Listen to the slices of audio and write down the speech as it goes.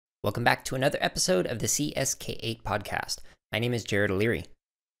Welcome back to another episode of the CSK8 podcast. My name is Jared O'Leary.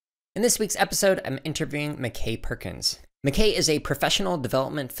 In this week's episode, I'm interviewing McKay Perkins. McKay is a professional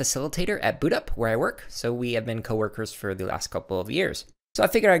development facilitator at BootUp, where I work, so we have been coworkers for the last couple of years. So I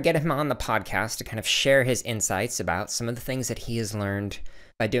figured I'd get him on the podcast to kind of share his insights about some of the things that he has learned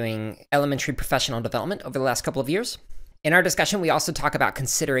by doing elementary professional development over the last couple of years. In our discussion, we also talk about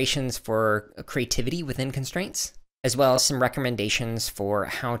considerations for creativity within constraints, as well as some recommendations for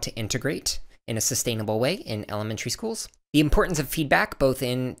how to integrate in a sustainable way in elementary schools, the importance of feedback both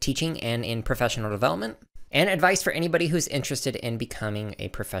in teaching and in professional development, and advice for anybody who's interested in becoming a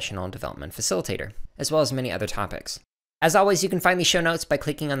professional development facilitator, as well as many other topics. As always, you can find the show notes by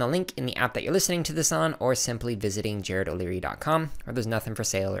clicking on the link in the app that you're listening to this on, or simply visiting jaredoleary.com, where there's nothing for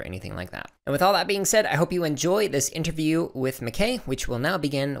sale or anything like that. And with all that being said, I hope you enjoy this interview with McKay, which will now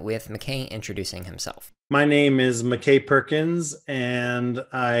begin with McKay introducing himself. My name is McKay Perkins, and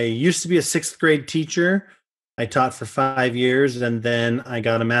I used to be a sixth grade teacher. I taught for 5 years, and then I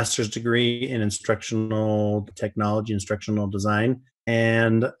got a master's degree in instructional technology, instructional design.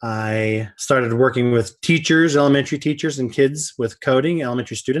 And I started working with teachers, elementary teachers and kids with coding,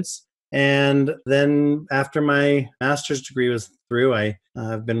 elementary students. And then after my master's degree was through,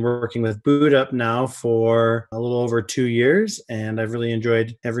 I've been working with BootUp now for a little over 2 years, and I've really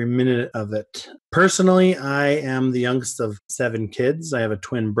enjoyed every minute of it. Personally, I am the youngest of 7 kids. I have a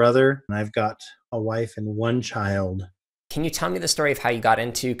twin brother, and I've got a wife and 1 child. Can you tell me the story of how you got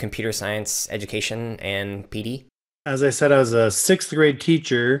into computer science education and PD? As I said, I was a 6th grade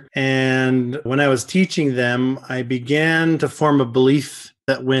teacher, and when I was teaching them, I began to form a belief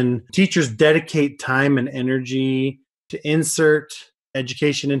that when teachers dedicate time and energy to insert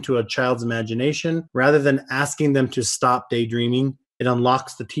education into a child's imagination, rather than asking them to stop daydreaming, it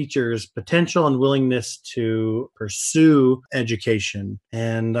unlocks the teacher's potential and willingness to pursue education.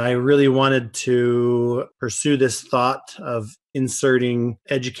 And I really wanted to pursue this thought of inserting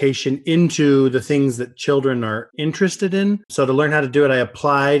education into the things that children are interested in. So to learn how to do it, I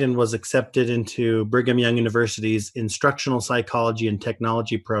applied and was accepted into Brigham Young University's Instructional Psychology and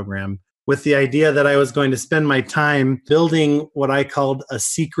Technology program, with the idea that I was going to spend my time building what I called a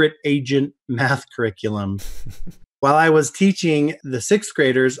secret agent math curriculum. While I was teaching the 6th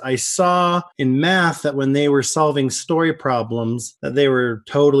graders, I saw in math that when they were solving story problems, that they were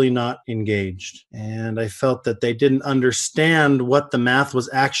totally not engaged. And I felt that they didn't understand what the math was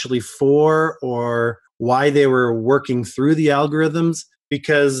actually for or why they were working through the algorithms,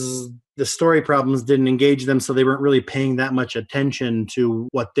 because the story problems didn't engage them, so they weren't really paying that much attention to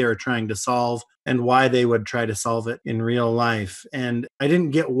what they were trying to solve and why they would try to solve it in real life. And I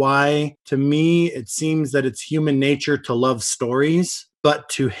didn't get why. To me, it seems that it's human nature to love stories, but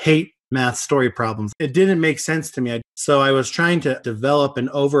to hate math story problems. It didn't make sense to me. So I was trying to develop an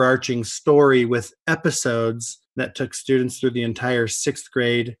overarching story with episodes that took students through the entire 6th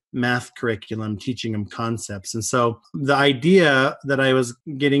grade math curriculum, teaching them concepts. And so the idea that I was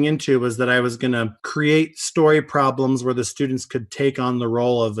getting into was that I was going to create story problems where the students could take on the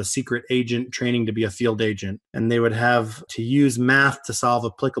role of a secret agent training to be a field agent. And they would have to use math to solve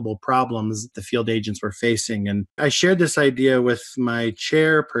applicable problems the field agents were facing. And I shared this idea with my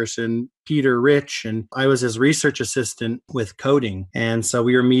chairperson, Peter Rich, and I was his research assistant with coding. And so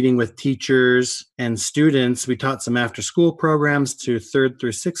we were meeting with teachers and students. We taught some after-school programs to 3rd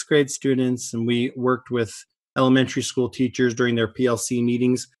through 6th grade students, and we worked with elementary school teachers during their PLC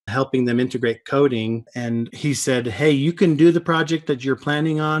meetings, helping them integrate coding. And he said, hey, you can do the project that you're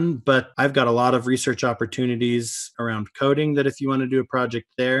planning on, but I've got a lot of research opportunities around coding that if you want to do a project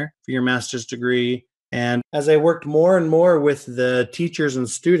there for your master's degree. And as I worked more and more with the teachers and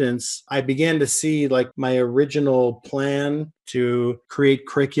students, I began to see like my original plan to create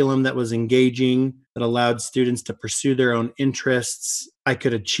curriculum that was engaging, that allowed students to pursue their own interests. I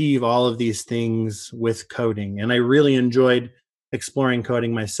could achieve all of these things with coding. And I really enjoyed exploring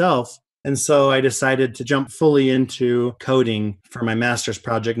coding myself. And so I decided to jump fully into coding for my master's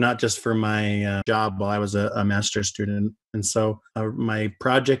project, not just for my job while I was a master's student. And so my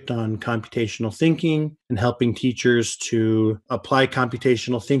project on computational thinking and helping teachers to apply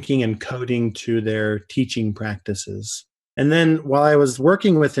computational thinking and coding to their teaching practices. And then while I was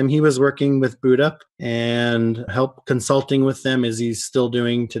working with him, he was working with BootUp and help consulting with them, as he's still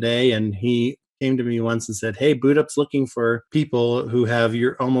doing today. And he came to me once and said, hey, BootUp's looking for people who have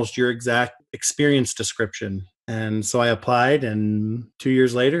almost your exact experience description. And so I applied, and 2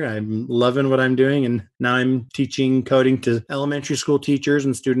 years later, I'm loving what I'm doing. And now I'm teaching coding to elementary school teachers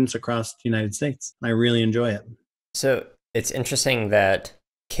and students across the United States. I really enjoy it. So it's interesting that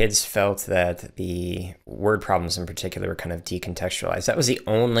kids felt that the word problems in particular were kind of decontextualized. That was the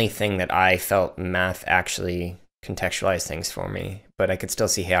only thing that I felt math actually contextualized things for me, but I could still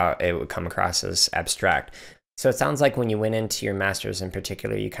see how it would come across as abstract. So it sounds like when you went into your master's in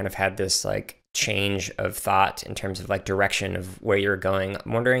particular, you kind of had this like change of thought in terms of like direction of where you're going.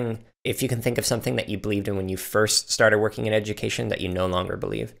 I'm wondering if you can think of something that you believed in when you first started working in education that you no longer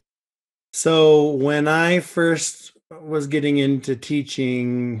believe. So when I first was getting into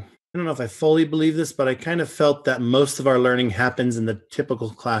teaching, I don't know if I fully believe this, but I kind of felt that most of our learning happens in the typical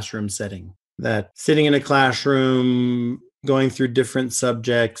classroom setting. That sitting in a classroom, going through different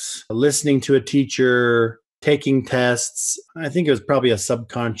subjects, listening to a teacher, taking tests. I think it was probably a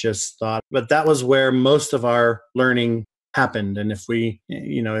subconscious thought, but that was where most of our learning happened. And if we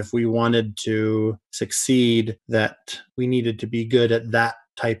wanted to succeed, that we needed to be good at that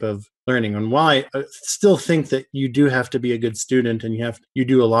type of learning. And while I still think that you do have to be a good student and you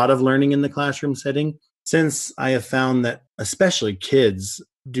do a lot of learning in the classroom setting, since I have found that especially kids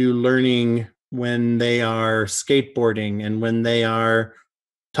do learning when they are skateboarding and when they are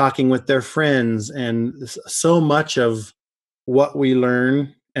talking with their friends. And so much of what we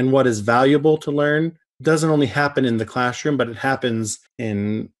learn and what is valuable to learn doesn't only happen in the classroom, but it happens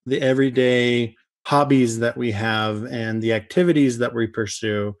in the everyday hobbies that we have and the activities that we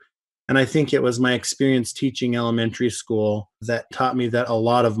pursue. And I think it was my experience teaching elementary school that taught me that a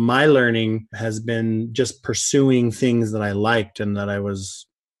lot of my learning has been just pursuing things that I liked and that I was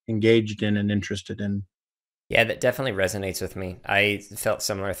engaged in and interested in. Yeah, that definitely resonates with me. I felt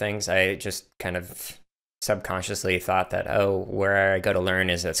similar things. I just kind of subconsciously thought that, oh, where I go to learn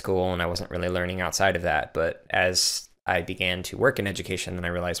is at school, and I wasn't really learning outside of that. But as I began to work in education, then I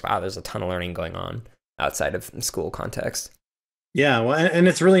realized, wow, there's a ton of learning going on outside of school context. Yeah, well, and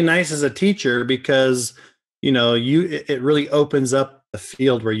it's really nice as a teacher because, it really opens up a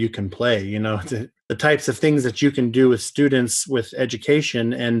field where you can play, the types of things that you can do with students with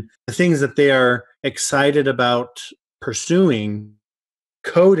education and the things that they are excited about pursuing.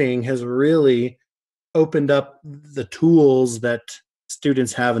 Coding has really opened up the tools that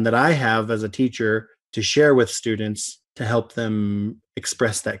students have and that I have as a teacher to share with students to help them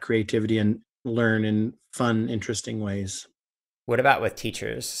express that creativity and learn in fun, interesting ways. What about with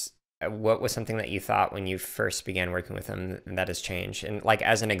teachers? What was something that you thought when you first began working with them that has changed? And like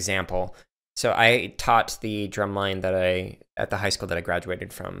as an example, so I taught the drumline at the high school that I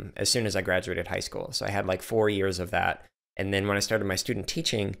graduated from as soon as I graduated high school. So I had like 4 years of that. And then when I started my student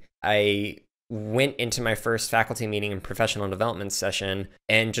teaching, I went into my first faculty meeting and professional development session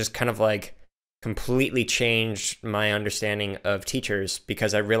and just kind of like completely changed my understanding of teachers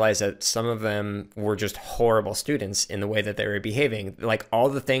because I realized that some of them were just horrible students in the way that they were behaving. Like all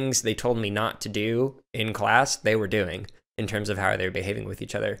the things they told me not to do in class, they were doing in terms of how they were behaving with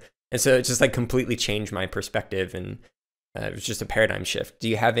each other. And so it just like completely changed my perspective, and it was just a paradigm shift. Do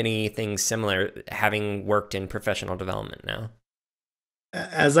you have anything similar having worked in professional development now?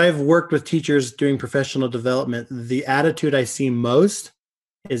 As I've worked with teachers doing professional development, the attitude I see most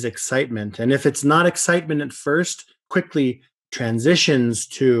is excitement. And if it's not excitement at first, quickly transitions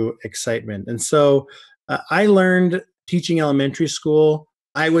to excitement. And so I learned teaching elementary school,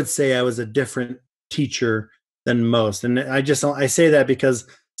 I would say I was a different teacher than most. And I say that because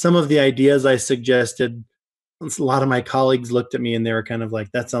some of the ideas I suggested, a lot of my colleagues looked at me and they were kind of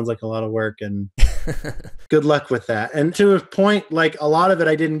like, that sounds like a lot of work and good luck with that. And to a point, like a lot of it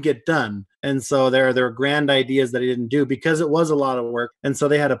I didn't get done. And so there were grand ideas that I didn't do because it was a lot of work. And so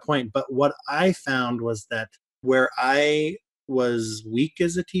they had a point. But what I found was that where I was weak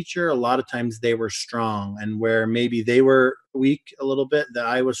as a teacher, a lot of times they were strong. And where maybe they were weak a little bit, that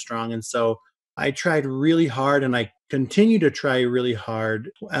I was strong. And so I tried really hard, and I continue to try really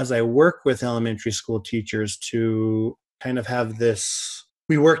hard as I work with elementary school teachers to kind of have this,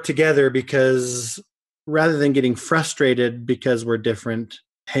 we work together because rather than getting frustrated because we're different,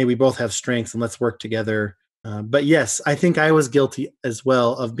 hey, we both have strengths and let's work together. But yes, I think I was guilty as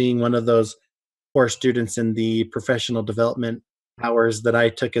well of being one of those poor students in the professional development hours that I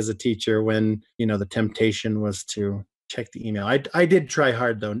took as a teacher when, the temptation was to check the email. I did try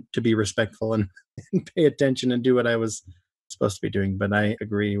hard, though, to be respectful and pay attention and do what I was supposed to be doing. But I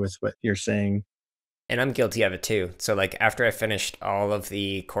agree with what you're saying. And I'm guilty of it too. So like after I finished all of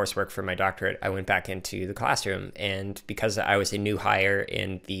the coursework for my doctorate, I went back into the classroom. And because I was a new hire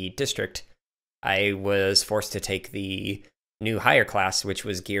in the district, I was forced to take the new hire class, which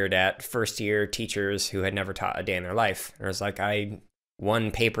was geared at first year teachers who had never taught a day in their life. And it was like, I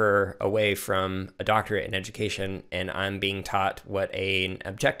one paper away from a doctorate in education, and I'm being taught what an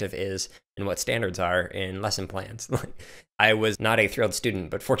objective is. and what standards are in lesson plans. I was not a thrilled student,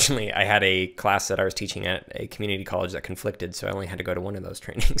 but fortunately I had a class that I was teaching at a community college that conflicted, so I only had to go to one of those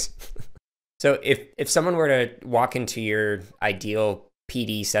trainings. So if someone were to walk into your ideal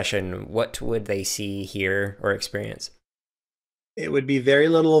PD session, what would they see, hear, or experience? It would be very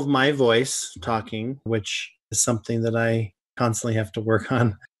little of my voice talking, which is something that I constantly have to work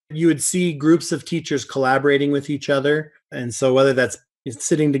on. You would see groups of teachers collaborating with each other. And so whether that's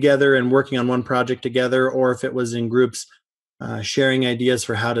sitting together and working on one project together, or if it was in groups sharing ideas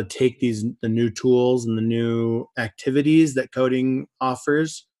for how to take the new tools and the new activities that coding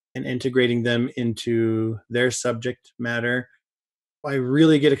offers and integrating them into their subject matter. I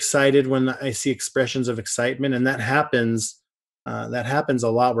really get excited when I see expressions of excitement, and that happens. That happens a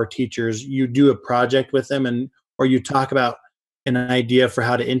lot where teachers, you do a project with them, or you talk about an idea for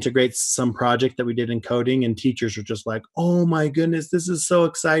how to integrate some project that we did in coding, and teachers are just like, "Oh my goodness, this is so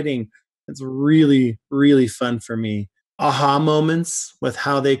exciting!" It's really, really fun for me. Aha moments with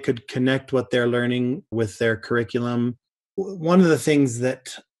how they could connect what they're learning with their curriculum. One of the things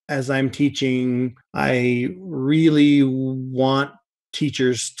that, as I'm teaching, I really want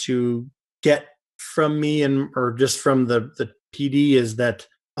teachers to get from me, and or just from the PD, is that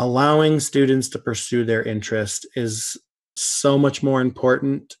allowing students to pursue their interest is so much more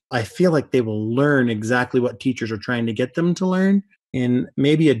important. I feel like they will learn exactly what teachers are trying to get them to learn in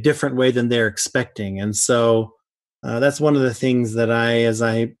maybe a different way than they're expecting. And so that's one of the things that as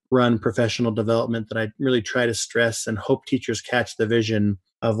I run professional development, that I really try to stress and hope teachers catch the vision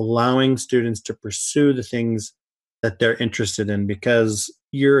of allowing students to pursue the things that they're interested in, because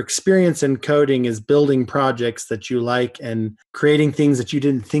your experience in coding is building projects that you like and creating things that you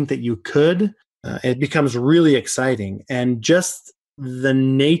didn't think that you could. It becomes really exciting. And just the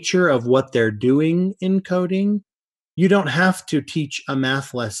nature of what they're doing in coding, you don't have to teach a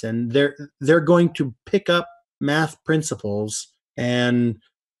math lesson. They're going to pick up math principles and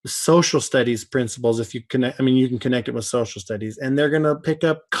social studies principles. If you connect, I mean, you can connect it with social studies, and they're going to pick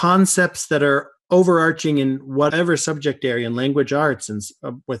up concepts that are overarching in whatever subject area, in language arts, and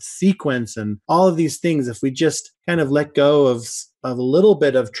with sequence and all of these things. If we just kind of let go of a little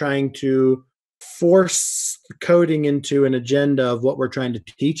bit of trying to force coding into an agenda of what we're trying to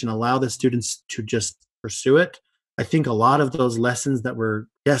teach and allow the students to just pursue it, I think a lot of those lessons that we're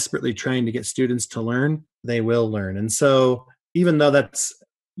desperately trying to get students to learn, they will learn. And so even though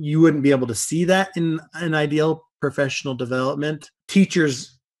you wouldn't be able to see that in an ideal professional development,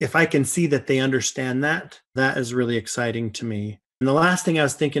 teachers, if I can see that they understand that, that is really exciting to me. And the last thing I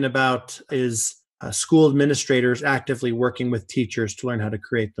was thinking about is school administrators actively working with teachers to learn how to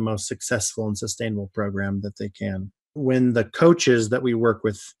create the most successful and sustainable program that they can. When the coaches that we work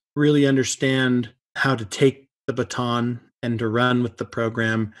with really understand how to take the baton and to run with the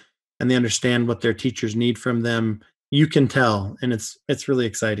program, and they understand what their teachers need from them, you can tell, and it's really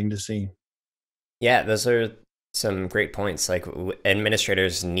exciting to see. Yeah, those are some great points. Like,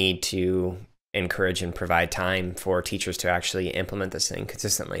 administrators need to encourage and provide time for teachers to actually implement this thing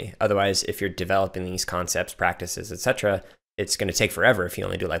consistently. Otherwise, if you're developing these concepts, practices, etc., it's going to take forever if you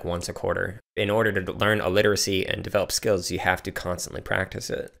only do like once a quarter. In order to learn a literacy and develop skills, you have to constantly practice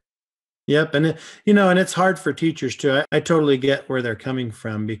it. Yep. And, and it's hard for teachers too. I totally get where they're coming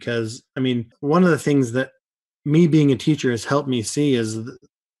from, because, I mean, one of the things that me being a teacher has helped me see is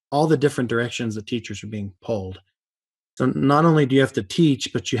all the different directions that teachers are being pulled. So not only do you have to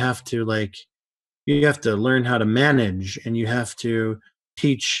teach, but you have to learn how to manage, and you have to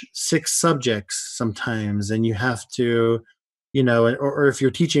teach 6 subjects sometimes, and you have to, or if you're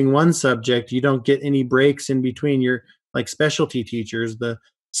teaching one subject, you don't get any breaks in between. You're like specialty teachers, the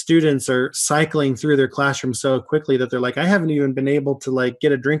students are cycling through their classroom so quickly that they're like, I haven't even been able to like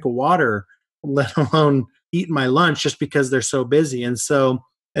get a drink of water, let alone eat my lunch, just because they're so busy. And so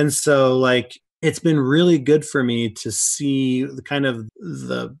like, it's been really good for me to see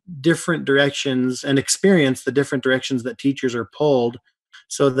the different directions and experience the different directions that teachers are pulled,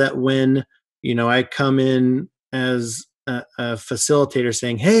 so that when, I come in as a facilitator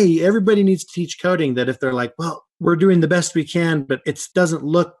saying, hey, everybody needs to teach coding, that if they're like, well, we're doing the best we can, but it doesn't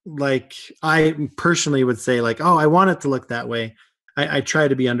look like, I personally would say like, oh, I want it to look that way. I try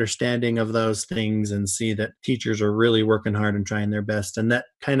to be understanding of those things and see that teachers are really working hard and trying their best. And that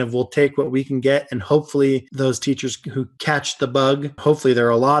kind of will take what we can get. And hopefully those teachers who catch the bug, hopefully there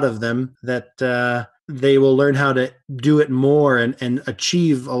are a lot of them, that they will learn how to do it more and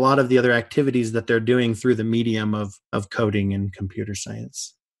achieve a lot of the other activities that they're doing through the medium of coding and computer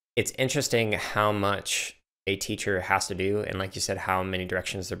science. It's interesting how much a teacher has to do, and like you said, how many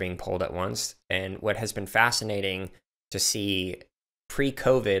directions they're being pulled at once. And what has been fascinating to see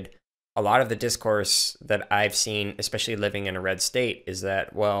pre-COVID a lot of the discourse that I've seen, especially living in a red state, is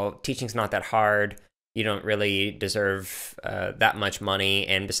that, well, teaching's not that hard. You don't really deserve that much money.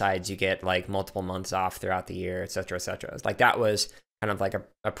 And besides, you get like multiple months off throughout the year, et cetera, et cetera. Like that was kind of like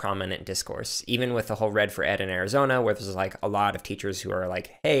a prominent discourse, even with the whole Red for Ed in Arizona, where there's like a lot of teachers who are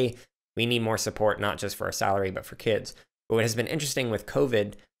like, hey, we need more support, not just for our salary, but for kids. But what has been interesting with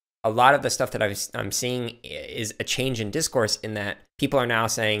COVID, a lot of the stuff that I'm seeing is a change in discourse in that people are now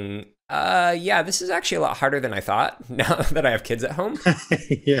saying, yeah, this is actually a lot harder than I thought now that I have kids at home.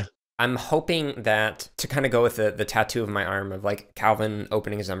 Yeah. I'm hoping that, to kind of go with the tattoo of my arm of like Calvin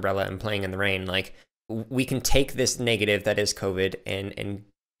opening his umbrella and playing in the rain, like we can take this negative that is COVID and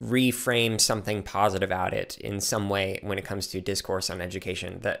reframe something positive out it in some way when it comes to discourse on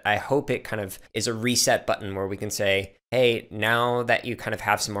education. That I hope it kind of is a reset button where we can say, hey, now that you kind of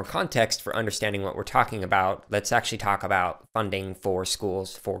have some more context for understanding what we're talking about, let's actually talk about funding for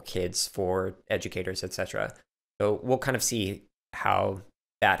schools, for kids, for educators, etc. So we'll kind of see how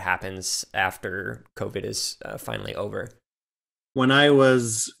that happens after COVID is finally over. When I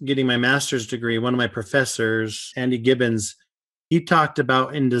was getting my master's degree, one of my professors, Andy Gibbons, he talked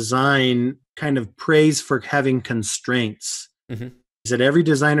about in design kind of praise for having constraints. Mm-hmm. He said every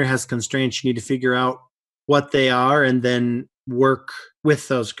designer has constraints. You need to figure out what they are and then work with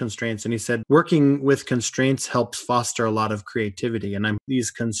those constraints. And he said working with constraints helps foster a lot of creativity. And these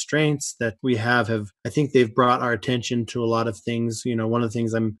constraints that we have, I think they've brought our attention to a lot of things. You know, one of the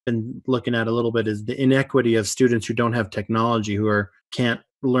things I've been looking at a little bit is the inequity of students who don't have technology, who can't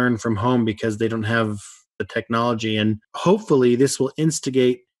learn from home because they don't have the technology. And hopefully this will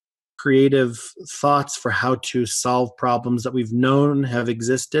instigate creative thoughts for how to solve problems that we've known have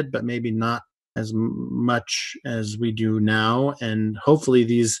existed, but maybe not as much as we do now. And hopefully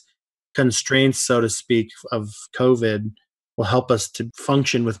these constraints, so to speak, of COVID will help us to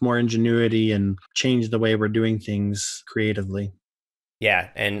function with more ingenuity and change the way we're doing things creatively. Yeah,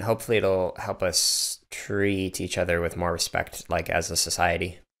 and hopefully it'll help us treat each other with more respect, like as a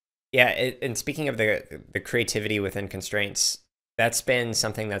society. Yeah, and speaking of the creativity within constraints, that's been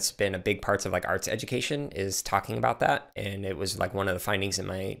something that's been a big part of like arts education, is talking about that. And it was like one of the findings in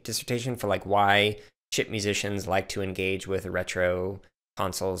my dissertation for like why chip musicians like to engage with retro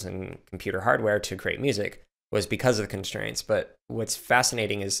consoles and computer hardware to create music, was because of the constraints. But what's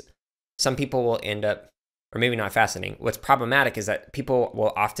fascinating is some people will end up, or maybe not fascinating, what's problematic is that people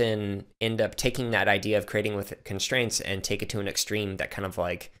will often end up taking that idea of creating with constraints and take it to an extreme that kind of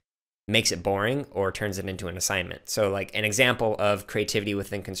like makes it boring or turns it into an assignment. So like an example of creativity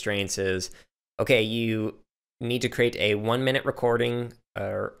within constraints is, okay, you need to create a 1-minute recording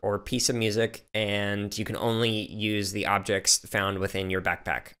or piece of music, and you can only use the objects found within your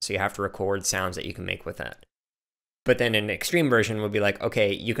backpack. So you have to record sounds that you can make with that. But then an extreme version would be like,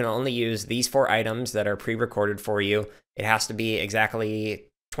 okay, you can only use these 4 items that are pre-recorded for you. It has to be exactly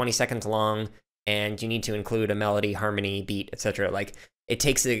 20 seconds long, and you need to include a melody, harmony, beat, etc. Like, it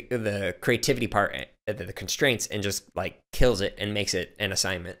takes the creativity part, the constraints, and just like kills it and makes it an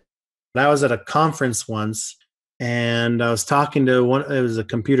assignment. I was at a conference once, and I was talking to it was a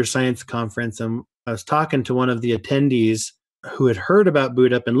computer science conference, and I was talking to one of the attendees who had heard about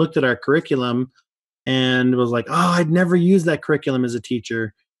Boot Up and looked at our curriculum and was like, oh, I'd never use that curriculum as a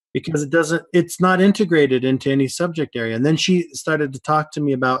teacher because it's not integrated into any subject area. And then she started to talk to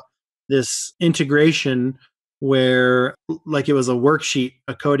me about this integration where like it was a worksheet,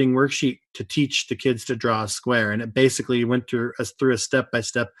 a coding worksheet to teach the kids to draw a square. And it basically went through a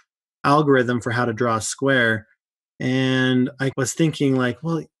step-by-step algorithm for how to draw a square. And I was thinking like,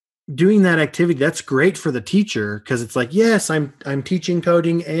 well, doing that activity, that's great for the teacher because it's like, yes, I'm teaching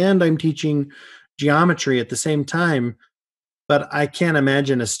coding and I'm teaching geometry at the same time. But I can't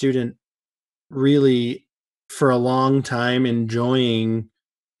imagine a student really for a long time enjoying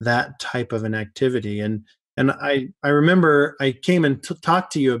that type of an activity. And I remember I came and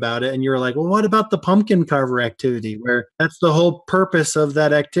talked to you about it, and you were like, well, what about the pumpkin carver activity, where that's the whole purpose of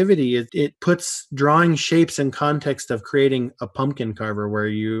that activity? It puts drawing shapes in context of creating a pumpkin carver, where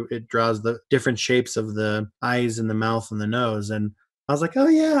it draws the different shapes of the eyes and the mouth and the nose. And I was like, oh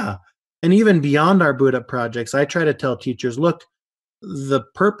yeah. And even beyond our Boot Up projects, I try to tell teachers, look, the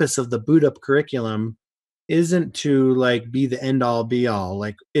purpose of the Boot Up curriculum isn't to like be the end all be all.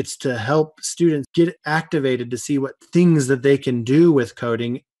 Like, it's to help students get activated to see what things that they can do with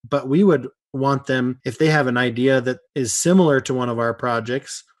coding. But we would want them, if they have an idea that is similar to one of our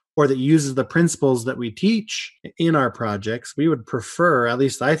projects or that uses the principles that we teach in our projects, we would prefer, at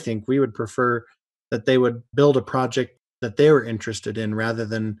least I think we would prefer, that they would build a project that they were interested in rather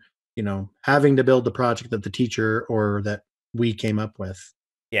than, having to build the project that the teacher or that we came up with.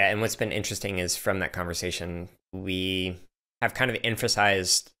 Yeah, and what's been interesting is from that conversation, we have kind of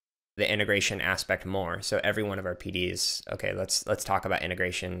emphasized the integration aspect more. So every one of our PDs, okay, let's talk about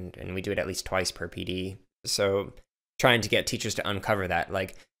integration, and we do it at least twice per PD. So trying to get teachers to uncover that,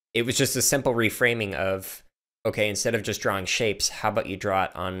 like it was just a simple reframing of, okay, instead of just drawing shapes, how about you draw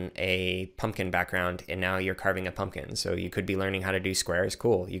it on a pumpkin background, and now you're carving a pumpkin. So you could be learning how to do squares,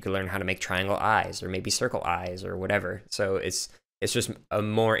 cool. You could learn how to make triangle eyes, or maybe circle eyes, or whatever. So it's just a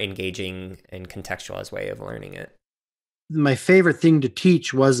more engaging and contextualized way of learning it. My favorite thing to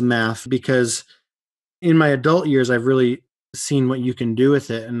teach was math, because in my adult years, I've really seen what you can do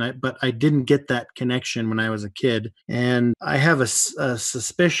with it. But I didn't get that connection when I was a kid. And I have a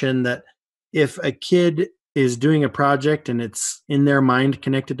suspicion that if a kid is doing a project and it's in their mind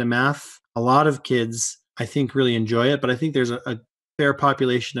connected to math, a lot of kids, I think, really enjoy it. But I think there's a fair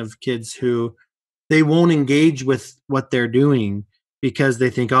population of kids who they won't engage with what they're doing because they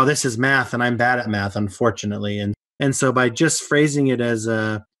think, oh, this is math and I'm bad at math, unfortunately. And so by just phrasing it as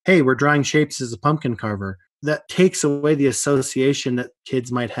hey, we're drawing shapes as a pumpkin carver, that takes away the association that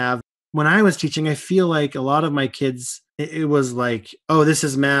kids might have. When I was teaching, I feel like a lot of my kids, it was like, oh, this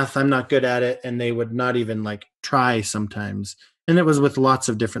is math, I'm not good at it. And they would not even like try sometimes. And it was with lots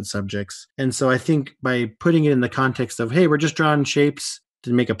of different subjects. And so I think by putting it in the context of, hey, we're just drawing shapes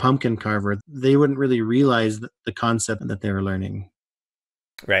to make a pumpkin carver, they wouldn't really realize the concept that they were learning.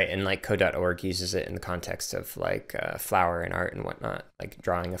 Right, and like code.org uses it in the context of like flower and art and whatnot, like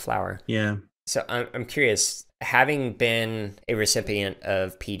drawing a flower. Yeah. So I'm curious, having been a recipient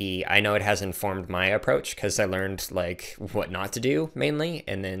of PD, I know it has informed my approach because I learned like what not to do mainly,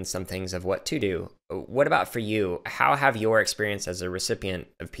 and then some things of what to do. What about for you? How have your experience as a recipient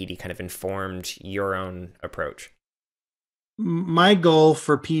of PD kind of informed your own approach? My goal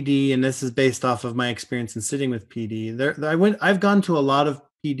for PD, and this is based off of my experience in sitting with PD, I've gone to a lot of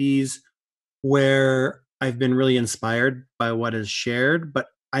PDs where I've been really inspired by what is shared, but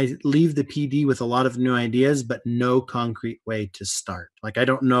I leave the PD with a lot of new ideas, but no concrete way to start. Like I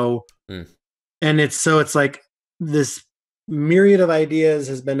don't know. Mm. And it's like this myriad of ideas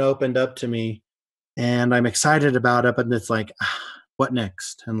has been opened up to me and I'm excited about it, but it's like, what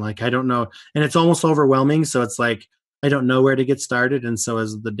next? And like, I don't know. And it's almost overwhelming. So it's like, I don't know where to get started. And so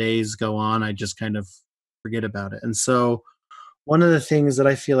as the days go on, I just kind of forget about it. And so one of the things that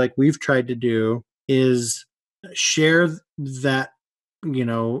I feel like we've tried to do is share that,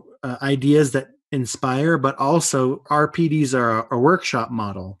 ideas that inspire, but also our PDs are a workshop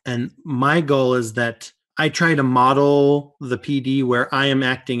model. And my goal is that I try to model the PD where I am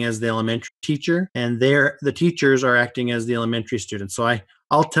acting as the elementary teacher and the teachers are acting as the elementary students. So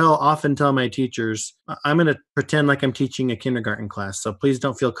I'll often tell my teachers, I'm going to pretend like I'm teaching a kindergarten class. So please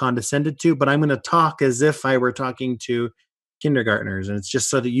don't feel condescended to, but I'm going to talk as if I were talking to kindergartners. And it's just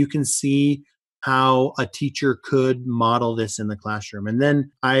so that you can see how a teacher could model this in the classroom. And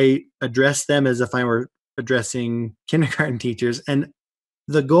then I address them as if I were addressing kindergarten teachers. And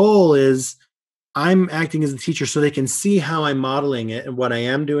the goal is I'm acting as a teacher so they can see how I'm modeling it and what I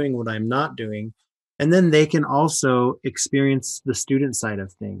am doing, what I'm not doing. And then they can also experience the student side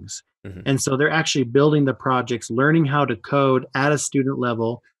of things. Mm-hmm. And so they're actually building the projects, learning how to code at a student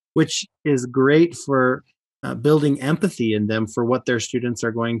level, which is great for building empathy in them for what their students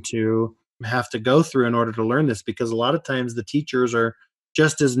are going to have to go through in order to learn this. Because a lot of times the teachers are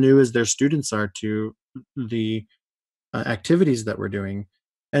just as new as their students are to the activities that we're doing.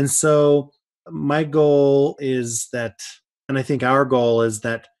 And so my goal is that, and I think our goal is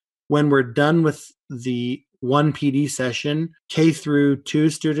that when we're done with the one PD session, K through 2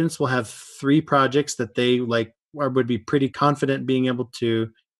 students will have 3 projects that they like or would be pretty confident being able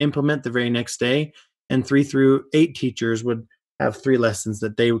to implement the very next day. And 3 through 8 teachers would have 3 lessons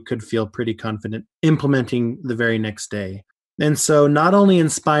that they could feel pretty confident implementing the very next day. And so not only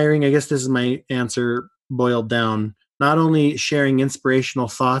inspiring, I guess this is my answer boiled down, not only sharing inspirational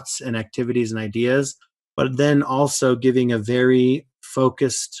thoughts and activities and ideas, but then also giving a very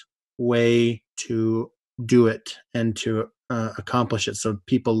focused way to do it and to accomplish it. So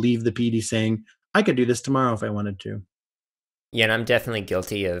people leave the PD saying, I could do this tomorrow if I wanted to. Yeah, and I'm definitely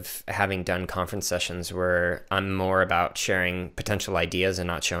guilty of having done conference sessions where I'm more about sharing potential ideas and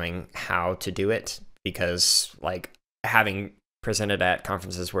not showing how to do it, because like having presented at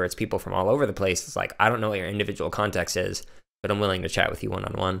conferences where it's people from all over the place, it's like, I don't know what your individual context is, but I'm willing to chat with you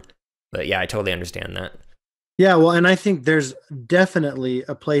one-on-one. But yeah, I totally understand that. Yeah, well, and I think there's definitely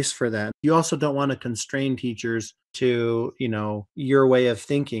a place for that. You also don't want to constrain teachers to, your way of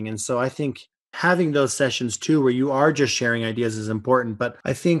thinking. And so I think having those sessions too, where you are just sharing ideas is important. But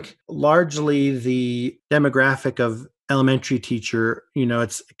I think largely the demographic of elementary teacher,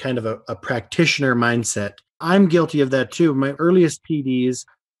 it's kind of a practitioner mindset. I'm guilty of that too. My earliest PDs,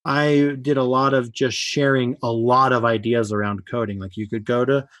 I did a lot of just sharing a lot of ideas around coding. Like you could go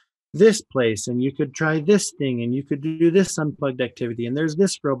to this place and you could try this thing and you could do this unplugged activity and there's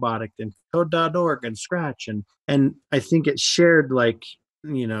this robotic and code.org and Scratch. And I think it shared like,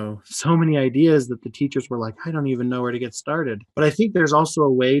 so many ideas that the teachers were like, I don't even know where to get started. But I think there's also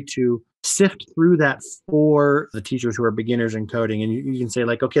a way to sift through that for the teachers who are beginners in coding. And you can say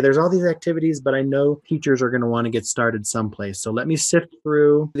like, okay, there's all these activities, but I know teachers are going to want to get started someplace. So let me sift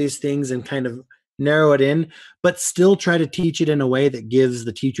through these things and kind of narrow it in, but still try to teach it in a way that gives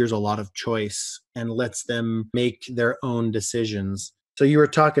the teachers a lot of choice and lets them make their own decisions. So you were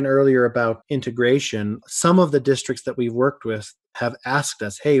talking earlier about integration. Some of the districts that we've worked with have asked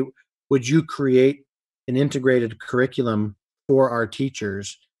us, hey, would you create an integrated curriculum for our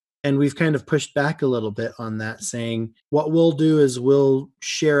teachers? And we've kind of pushed back a little bit on that, saying what we'll do is we'll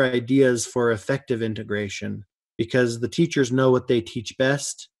share ideas for effective integration because the teachers know what they teach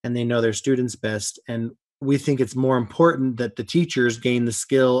best and they know their students best. And we think it's more important that the teachers gain the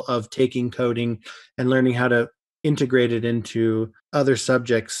skill of taking coding and learning how to integrate it into other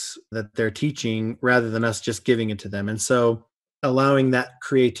subjects that they're teaching rather than us just giving it to them. And so allowing that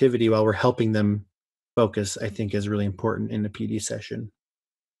creativity while we're helping them focus, I think, is really important in a PD session.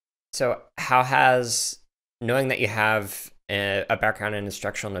 So how has knowing that you have a background in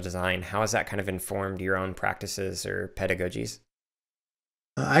instructional design, how has that kind of informed your own practices or pedagogies?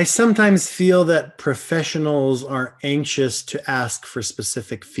 I sometimes feel that professionals are anxious to ask for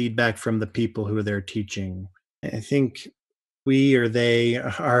specific feedback from the people who they're teaching. I think we or they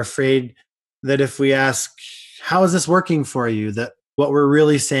are afraid that if we ask, how is this working for you? That what we're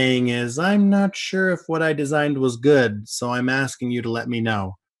really saying is, I'm not sure if what I designed was good, so I'm asking you to let me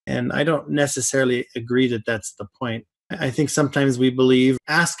know. And I don't necessarily agree that that's the point. I think sometimes we believe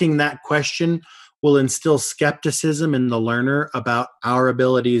asking that question will instill skepticism in the learner about our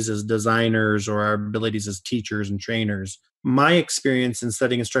abilities as designers or our abilities as teachers and trainers. My experience in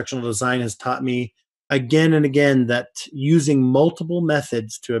studying instructional design has taught me again and again that using multiple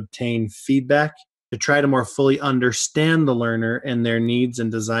methods to obtain feedback to try to more fully understand the learner and their needs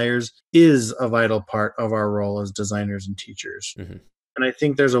and desires is a vital part of our role as designers and teachers. Mm-hmm. And I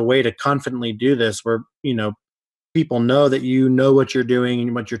think there's a way to confidently do this where, people know that you know what you're doing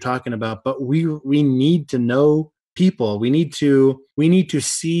and what you're talking about, but we need to know people. We need to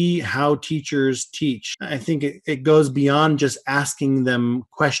see how teachers teach. I think it goes beyond just asking them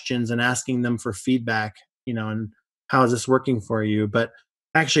questions and asking them for feedback, and how is this working for you? But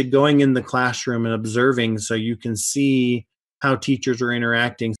actually going in the classroom and observing so you can see how teachers are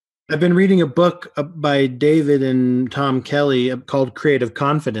interacting. I've been reading a book by David and Tom Kelly called Creative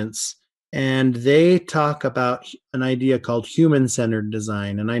Confidence. And they talk about an idea called human-centered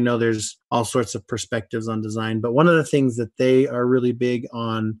design. And I know there's all sorts of perspectives on design, but one of the things that they are really big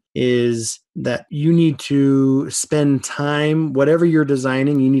on is that you need to spend time, whatever you're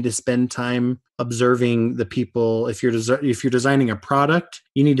designing, you need to spend time observing the people. If you're designing a product,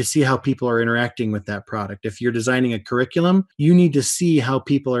 you need to see how people are interacting with that product. If you're designing a curriculum, you need to see how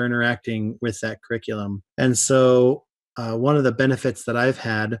people are interacting with that curriculum. And so one of the benefits that I've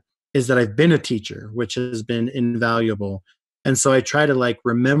had is that I've been a teacher, which has been invaluable. And so I try to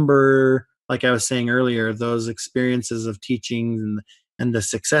remember, like I was saying earlier, those experiences of teaching and the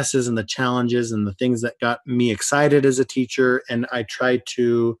successes and the challenges and the things that got me excited as a teacher. And I try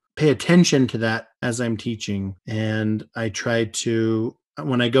to pay attention to that as I'm teaching. And I try to,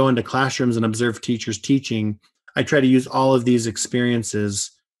 when I go into classrooms and observe teachers teaching, I try to use all of these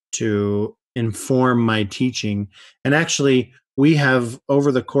experiences to inform my teaching. And actually, we have, over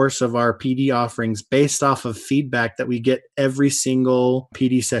the course of our PD offerings, based off of feedback that we get every single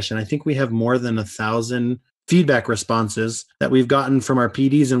PD session, I think we have more than 1,000 feedback responses that we've gotten from our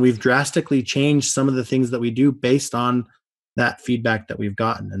PDs, and we've drastically changed some of the things that we do based on that feedback that we've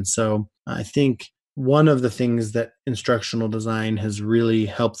gotten. And so I think one of the things that instructional design has really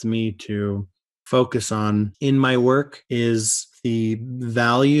helped me to focus on in my work is the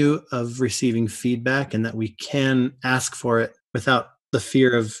value of receiving feedback, and that we can ask for it without the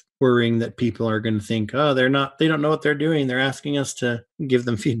fear of worrying that people are going to think, oh, they don't know what they're doing. They're asking us to give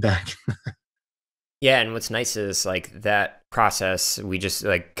them feedback. Yeah, and what's nice is that process, we just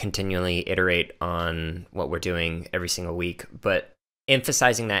continually iterate on what we're doing every single week, but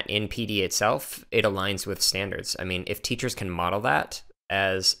emphasizing that in PD itself, it aligns with standards. I mean, if teachers can model that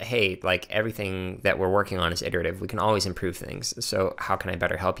as, hey, everything that we're working on is iterative, we can always improve things. So how can I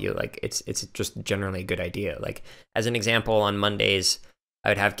better help you? It's just generally a good idea. As an example, on Mondays, I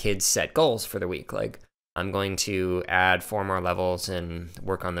would have kids set goals for the week. I'm going to add 4 more levels and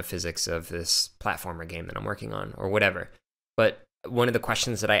work on the physics of this platformer game that I'm working on, or whatever. But one of the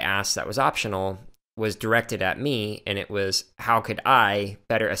questions that I asked that was optional was directed at me, and it was, how could I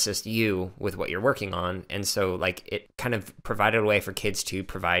better assist you with what you're working on? And so like it kind of provided a way for kids to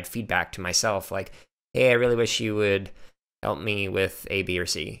provide feedback to myself, like, hey, I really wish you would help me with A, B, or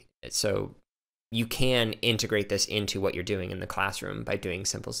C. So you can integrate this into what you're doing in the classroom by doing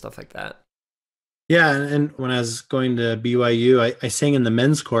simple stuff like that. Yeah, and when I was going to BYU, I sang in the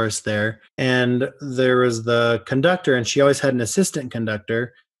men's chorus there, and there was the conductor, and she always had an assistant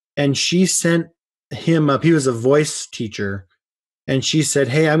conductor, and she sent him up. He was a voice teacher, and she said,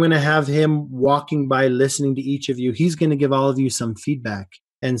 "Hey, I'm going to have him walking by, listening to each of you. He's going to give all of you some feedback.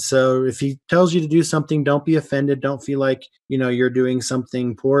 And so if he tells you to do something, don't be offended. Don't feel like, you're doing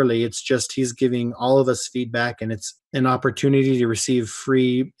something poorly. It's just he's giving all of us feedback, and it's an opportunity to receive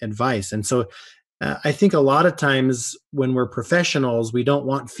free advice." And so I think a lot of times when we're professionals, we don't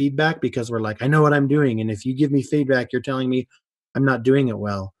want feedback because we're like, I know what I'm doing. And if you give me feedback, you're telling me I'm not doing it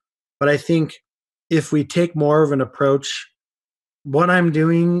well. But I think if we take more of an approach, what I'm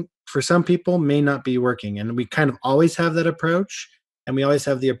doing for some people may not be working. And we kind of always have that approach. And we always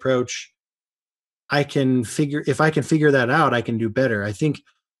have the approach, if I can figure that out, I can do better. I think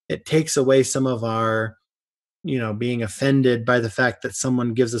it takes away some of our, being offended by the fact that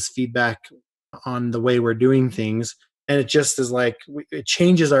someone gives us feedback on the way we're doing things. And it just is like, it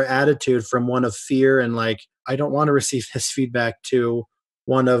changes our attitude from one of fear and like, I don't want to receive this feedback, to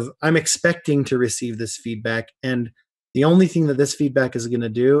one of, I'm expecting to receive this feedback. And the only thing that this feedback is going to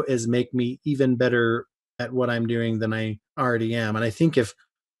do is make me even better at what I'm doing than I already am. And I think if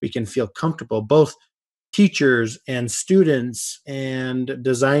we can feel comfortable, both teachers and students and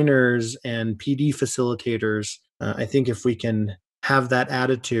designers and PD facilitators, I think if we can have that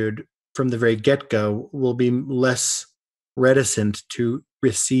attitude from the very get-go, we'll be less reticent to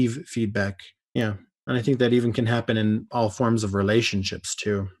receive feedback. Yeah. And I think that even can happen in all forms of relationships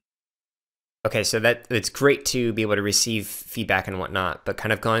too. Okay, so that it's great to be able to receive feedback and whatnot, but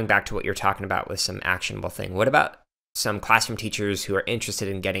kind of going back to what you're talking about with some actionable thing, what about some classroom teachers who are interested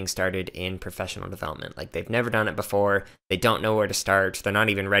in getting started in professional development? Like they've never done it before, they don't know where to start, they're not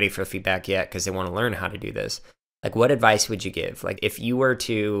even ready for feedback yet because they want to learn how to do this. Like what advice would you give? Like if you were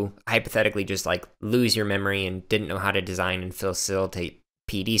to hypothetically just like lose your memory and didn't know how to design and facilitate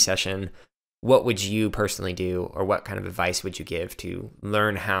PD session, what would you personally do, or what kind of advice would you give to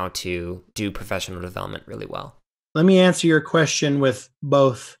learn how to do professional development really well? Let me answer your question with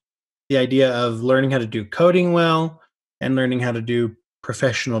both the idea of learning how to do coding well and learning how to do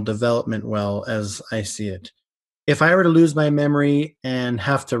professional development well as I see it. If I were to lose my memory and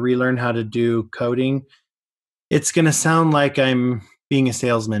have to relearn how to do coding, it's going to sound like I'm being a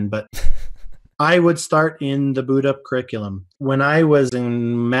salesman, but I would start in the boot up curriculum. When I was a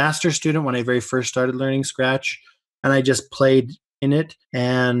master student, when I very first started learning Scratch, and I just played in it,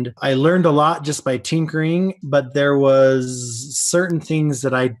 and I learned a lot just by tinkering, but there was certain things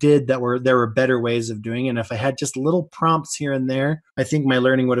that I did there were better ways of doing it. And if I had just little prompts here and there, I think my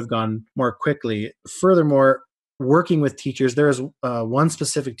learning would have gone more quickly. Furthermore, working with teachers, there was one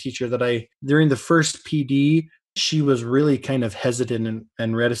specific teacher that during the first PD, she was really kind of hesitant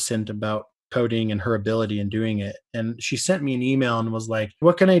and reticent about coding and her ability in doing it. And she sent me an email and was like,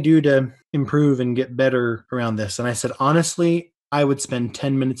 what can I do to improve and get better around this? And I said, honestly, I would spend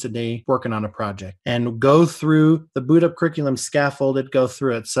 10 minutes a day working on a project and go through the boot up curriculum, scaffolded, go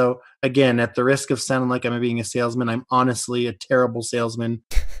through it. So again, at the risk of sounding like I'm being a salesman, I'm honestly a terrible salesman.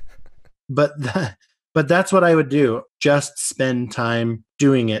 But that's what I would do. Just spend time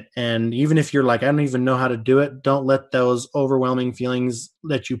doing it. And even if you're like, I don't even know how to do it, don't let those overwhelming feelings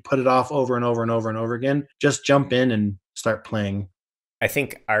let you put it off over and over and over and over again. Just jump in and start playing. I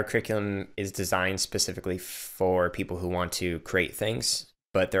think our curriculum is designed specifically for people who want to create things,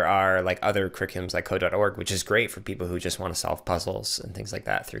 but there are like other curriculums like code.org, which is great for people who just want to solve puzzles and things like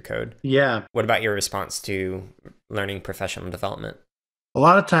that through code. Yeah. What about your response to learning professional development? A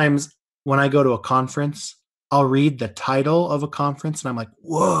lot of times when I go to a conference, I'll read the title of a conference and I'm like,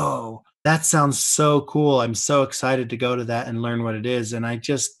 whoa, that sounds so cool. I'm so excited to go to that and learn what it is. And I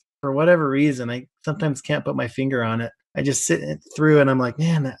just, for whatever reason, I sometimes can't put my finger on it. I just sit through and I'm like,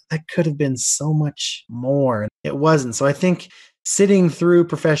 man, that could have been so much more. It wasn't. So I think sitting through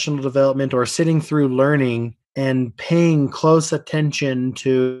professional development or sitting through learning and paying close attention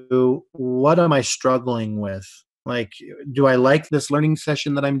to what am I struggling with? Like, do I like this learning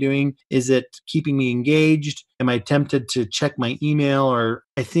session that I'm doing? Is it keeping me engaged? Am I tempted to check my email? Or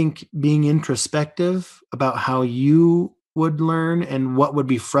I think being introspective about how you would learn and what would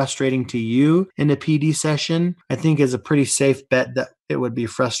be frustrating to you in a PD session, I think is a pretty safe bet that it would be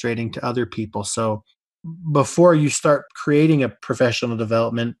frustrating to other people. So before you start creating a professional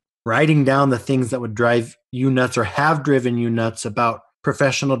development, writing down the things that would drive you nuts or have driven you nuts about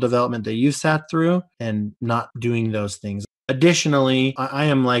professional development that you sat through and not doing those things. Additionally, I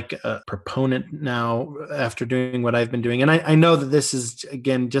am like a proponent now after doing what I've been doing. And I know that this is,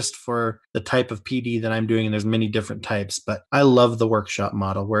 again, just for the type of PD that I'm doing, and there's many different types, but I love the workshop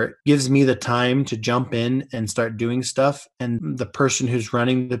model where it gives me the time to jump in and start doing stuff. And the person who's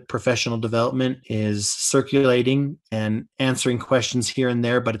running the professional development is circulating and answering questions here and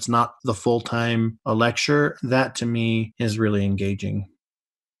there, but it's not the full-time lecture. That to me is really engaging.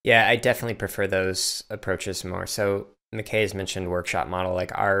 Yeah, I definitely prefer those approaches more. So McKay has mentioned workshop model.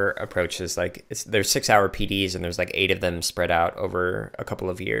 Like our approach is like there's 6-hour PDs and there's like 8 of them spread out over a couple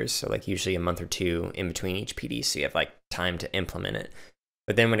of years. So like usually a month or 2 in between each PD, so you have like time to implement it.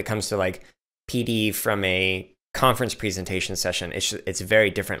 But then when it comes to like PD from a conference presentation session, it's very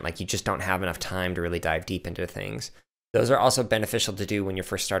different. Like you just don't have enough time to really dive deep into things. Those are also beneficial to do when you're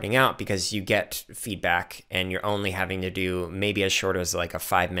first starting out because you get feedback and you're only having to do maybe as short as like a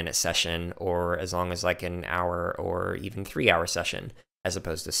 5-minute session or as long as like an hour or even 3-hour session as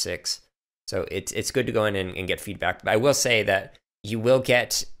opposed to 6. So it's good to go in and get feedback. But I will say that you will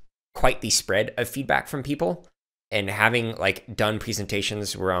get quite the spread of feedback from people. And having like done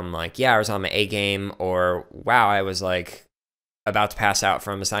presentations where I'm like, yeah, I was on my A game, or wow, I was like about to pass out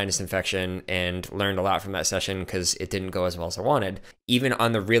from a sinus infection and learned a lot from that session because it didn't go as well as I wanted. Even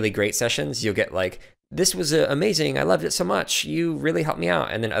on the really great sessions, you'll get like, this was amazing. I loved it so much. You really helped me out.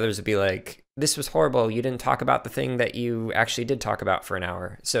 And then others would be like, this was horrible. You didn't talk about the thing that you actually did talk about for an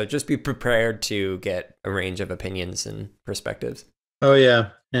hour. So just be prepared to get a range of opinions and perspectives. Oh, yeah.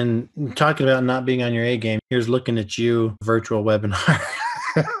 And talking about not being on your A game, here's looking at you, virtual webinar.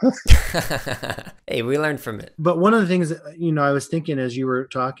 Hey, we learned from it. But one of the things that, I was thinking as you were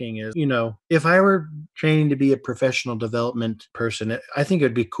talking is, if I were training to be a professional development person, I think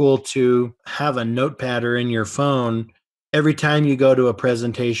it'd be cool to have a notepad or in your phone every time you go to a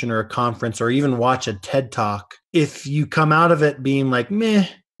presentation or a conference or even watch a TED Talk. If you come out of it being like, meh,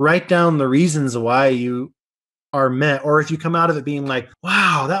 write down the reasons why you are met, or if you come out of it being like,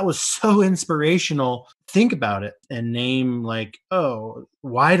 wow, that was so inspirational, think about it and name like, oh,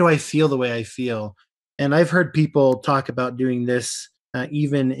 why do I feel the way I feel? And I've heard people talk about doing this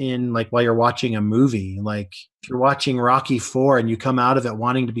even in like while you're watching a movie. Like if you're watching Rocky 4 and you come out of it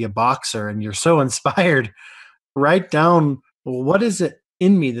wanting to be a boxer and you're so inspired, write down, well, what is it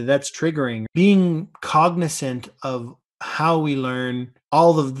in me that's triggering? Being cognizant of how we learn,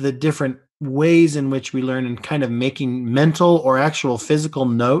 all of the different ways in which we learn, and kind of making mental or actual physical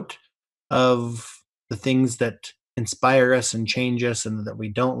note of the things that inspire us and change us and that we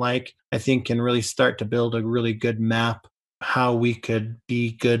don't like, I think can really start to build a really good map how we could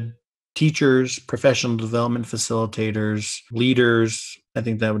be good teachers, professional development facilitators, leaders. I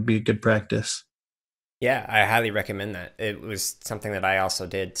think that would be a good practice. Yeah, I highly recommend that. It was something that I also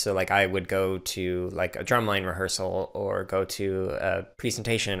did. So like I would go to like a drumline rehearsal or go to a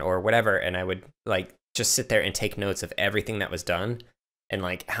presentation or whatever, and I would like just sit there and take notes of everything that was done and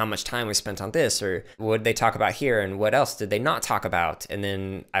like how much time was spent on this, or what did they talk about here and what else did they not talk about? And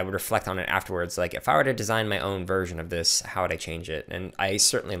then I would reflect on it afterwards. Like if I were to design my own version of this, how would I change it? And I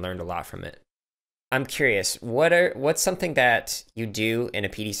certainly learned a lot from it. I'm curious, what's something that you do in a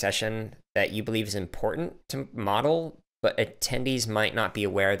PD session that you believe is important to model, but attendees might not be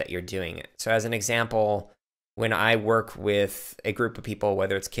aware that you're doing it? So as an example, when I work with a group of people,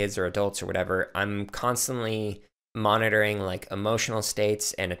 whether it's kids or adults or whatever, I'm constantly monitoring like emotional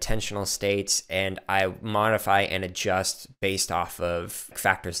states and attentional states, and I modify and adjust based off of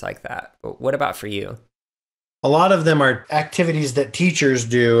factors like that. But what about for you? A lot of them are activities that teachers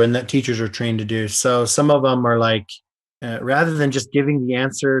do and that teachers are trained to do. So some of them are like, rather than just giving the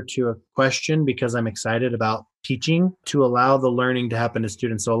answer to a question because I'm excited about teaching, to allow the learning to happen to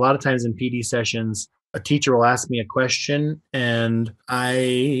students. So a lot of times in PD sessions, a teacher will ask me a question and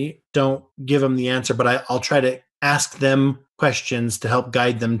I don't give them the answer, but I'll try to ask them questions to help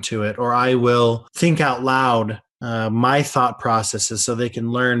guide them to it. Or I will think out loud my thought processes so they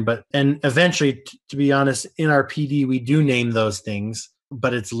can learn. And eventually, to be honest, in our PD, we do name those things,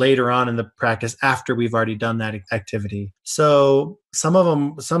 but it's later on in the practice after we've already done that activity. So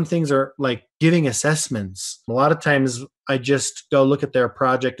some things are like giving assessments. A lot of times I just go look at their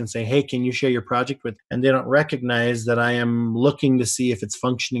project and say, hey, can you share your project with? And they don't recognize that I am looking to see if it's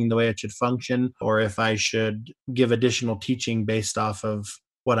functioning the way it should function, or if I should give additional teaching based off of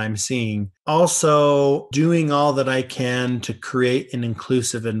what I'm seeing. Also, doing all that I can to create an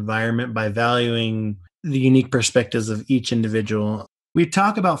inclusive environment by valuing the unique perspectives of each individual. We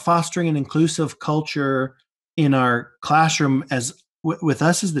talk about fostering an inclusive culture in our classroom as with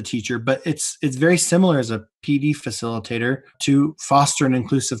us as the teacher, but it's very similar as a PD facilitator to foster an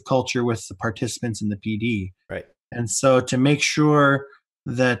inclusive culture with the participants in the PD. Right. And so to make sure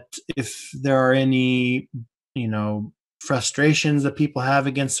that if there are any, frustrations that people have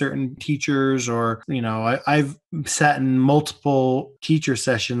against certain teachers, or, I've sat in multiple teacher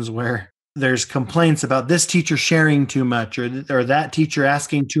sessions where there's complaints about this teacher sharing too much, or that teacher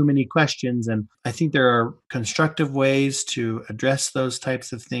asking too many questions. And I think there are constructive ways to address those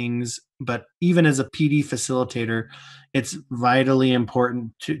types of things. But even as a PD facilitator, it's vitally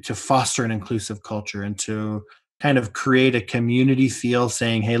important to foster an inclusive culture and to kind of create a community feel,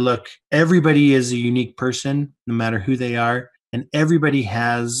 saying, hey, look, everybody is a unique person, no matter who they are, and everybody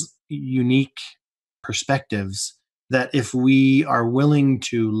has unique perspectives, that if we are willing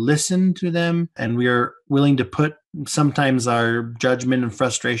to listen to them and we are willing to put sometimes our judgment and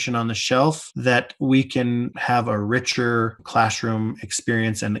frustration on the shelf, that we can have a richer classroom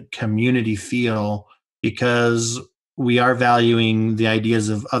experience and community feel, because we are valuing the ideas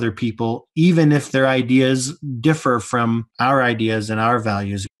of other people, even if their ideas differ from our ideas and our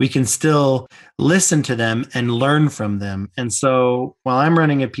values. We can still listen to them and learn from them. And so while I'm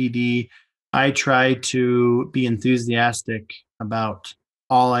running a PD, I try to be enthusiastic about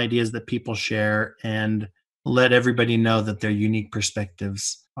all ideas that people share and let everybody know that their unique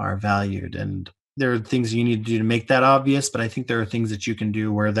perspectives are valued. And there are things you need to do to make that obvious, but I think there are things that you can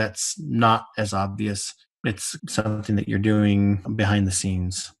do where that's not as obvious. It's something that you're doing behind the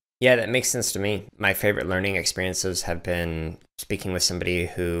scenes. Yeah, that makes sense to me. My favorite learning experiences have been speaking with somebody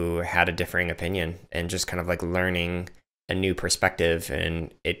who had a differing opinion and just kind of like learning a new perspective,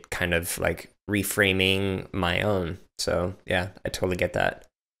 and it kind of like reframing my own. So yeah, I totally get that.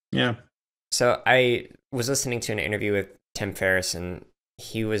 Yeah. So I was listening to an interview with Tim Ferriss, and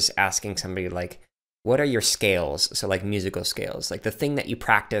he was asking somebody like, what are your scales? So like musical scales, like the thing that you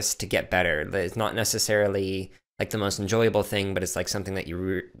practice to get better. It's not necessarily like the most enjoyable thing, but it's like something that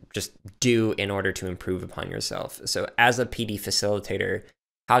you just do in order to improve upon yourself. So as a PD facilitator,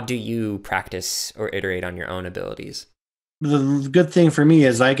 how do you practice or iterate on your own abilities? The good thing for me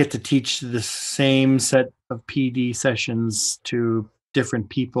is I get to teach the same set of PD sessions to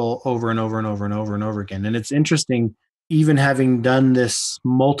different people over and over and over and over and over again. And it's interesting, even having done this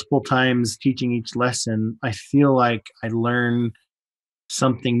multiple times, teaching each lesson, I feel like I learn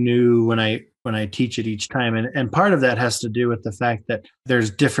something new when I teach it each time. And part of that has to do with the fact that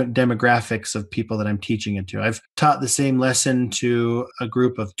there's different demographics of people that I'm teaching it to. I've taught the same lesson to a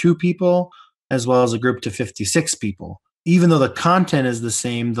group of 2 people as well as a group to 56 people. Even though the content is the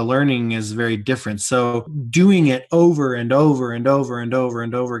same, the learning is very different. So doing it over and over and over and over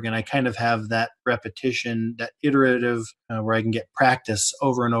and over again, I kind of have that repetition, that iterative, where I can get practice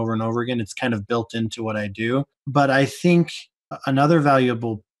over and over and over again. It's kind of built into what I do. But I think another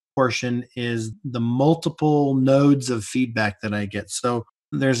valuable portion is the multiple nodes of feedback that I get. So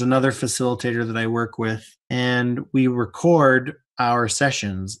there's another facilitator that I work with, and we record our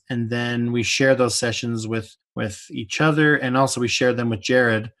sessions, and then we share those sessions with each other, and also we share them with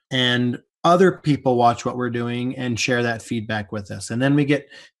Jared, and other people watch what we're doing and share that feedback with us. And then we get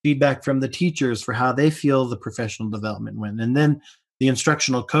feedback from the teachers for how they feel the professional development went. And then the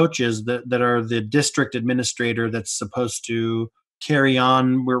instructional coaches that are the district administrator that's supposed to carry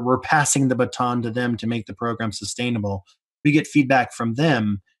on, we're passing the baton to them to make the program sustainable. We get feedback from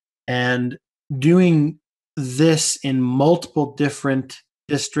them. And doing this in multiple different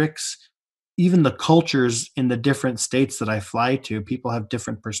districts, even the cultures in the different states that I fly to, people have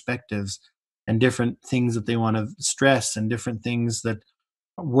different perspectives and different things that they want to stress and different things that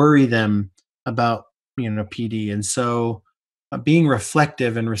worry them about, PD. And so being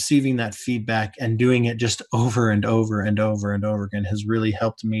reflective and receiving that feedback and doing it just over and over and over and over again has really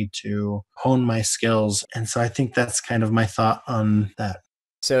helped me to hone my skills. And so I think that's kind of my thought on that.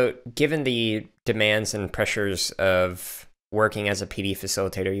 So given the demands and pressures of working as a PD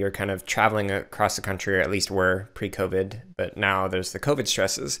facilitator, you're kind of traveling across the country, or at least were pre-COVID, but now there's the COVID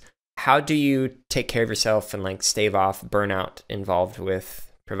stresses. How do you take care of yourself and like stave off burnout involved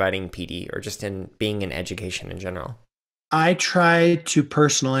with providing PD, or just in being in education in general? I try to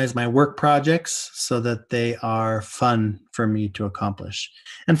personalize my work projects so that they are fun for me to accomplish.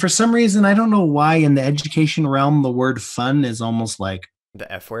 And for some reason, I don't know why in the education realm, the word fun is almost like The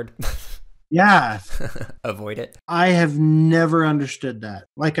F word? Yeah. Avoid it. I have never understood that.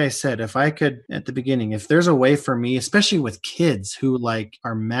 Like I said, if I could at the beginning, if there's a way for me, especially with kids who like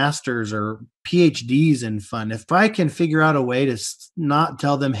are masters or PhDs in fun, if I can figure out a way to not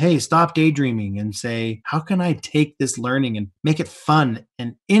tell them, hey, stop daydreaming, and say, how can I take this learning and make it fun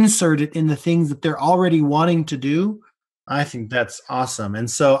and insert it in the things that they're already wanting to do? I think that's awesome. And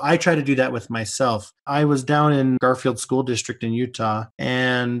so I try to do that with myself. I was down in Garfield School District in Utah,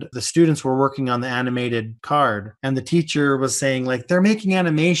 and the students were working on the animated card. And the teacher was saying, like, they're making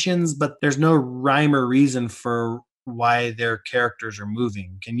animations, but there's no rhyme or reason for why their characters are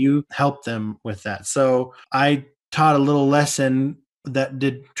moving. Can you help them with that? So I taught a little lesson that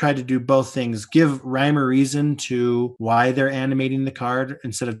did try to do both things, give rhyme or reason to why they're animating the card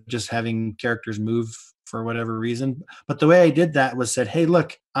instead of just having characters move for whatever reason. But the way I did that was said, hey,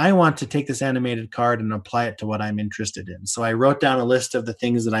 look, I want to take this animated card and apply it to what I'm interested in. So I wrote down a list of the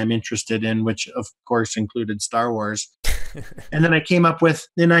things that I'm interested in, which of course included Star Wars. And then I came up with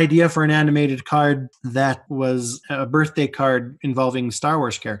an idea for an animated card that was a birthday card involving Star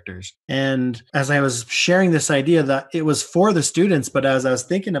Wars characters. And as I was sharing this idea, that it was for the students, but as I was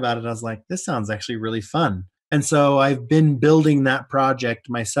thinking about it, I was like, this sounds actually really fun. And so I've been building that project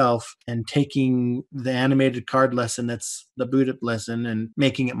myself and taking the animated card lesson that's the boot up lesson and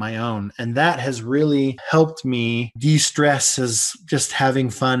making it my own. And that has really helped me de-stress as just having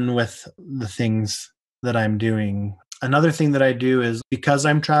fun with the things that I'm doing. Another thing that I do is because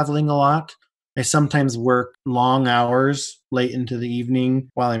I'm traveling a lot, I sometimes work long hours late into the evening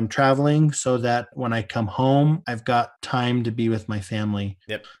while I'm traveling so that when I come home, I've got time to be with my family.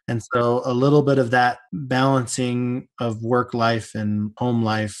 Yep. And so a little bit of that balancing of work life and home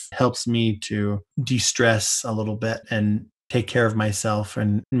life helps me to de-stress a little bit and take care of myself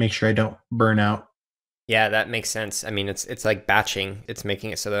and make sure I don't burn out. Yeah, that makes sense. I mean, it's like batching. It's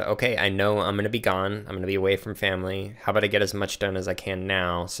making it so that, okay, I know I'm going to be gone. I'm going to be away from family. How about I get as much done as I can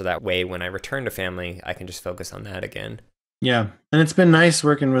now so that way when I return to family, I can just focus on that again. Yeah. And it's been nice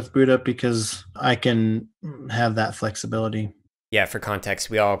working with Boot Up because I can have that flexibility. Yeah, for context,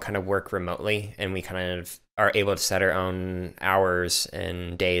 we all kind of work remotely and we kind of are able to set our own hours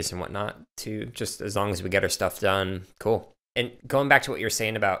and days and whatnot to just as long as we get our stuff done. Cool. And going back to what you're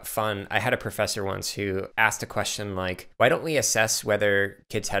saying about fun, I had a professor once who asked a question like, why don't we assess whether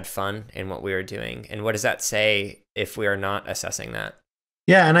kids had fun in what we were doing? And what does that say if we are not assessing that?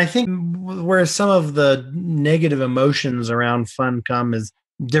 Yeah. And I think where some of the negative emotions around fun come is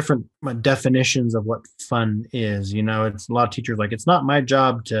different definitions of what fun is. You know, it's a lot of teachers like, it's not my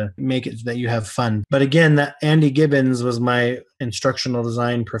job to make it so that you have fun. But again, that Andy Gibbons was my instructional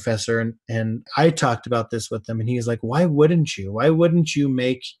design professor. And I talked about this with him and he's like, why wouldn't you? Why wouldn't you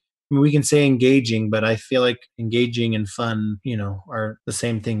make, I mean, we can say engaging, but I feel like engaging and fun, you know, are the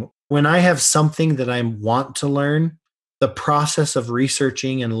same thing. When I have something that I want to learn, the process of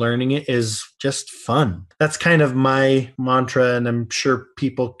researching and learning it is just fun. That's kind of my mantra, and I'm sure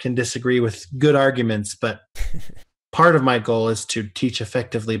people can disagree with good arguments, but part of my goal is to teach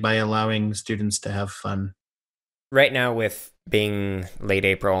effectively by allowing students to have fun. Right now, with being late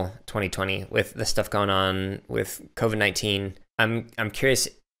April 2020, with the stuff going on with COVID-19, I'm curious,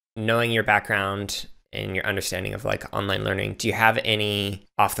 knowing your background and your understanding of like online learning, do you have any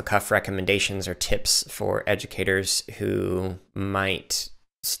off-the-cuff recommendations or tips for educators who might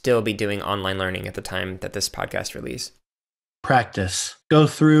still be doing online learning at the time that this podcast release? Practice. Go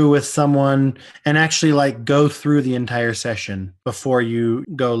through with someone and actually like go through the entire session before you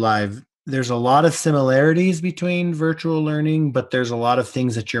go live. There's a lot of similarities between virtual learning, but there's a lot of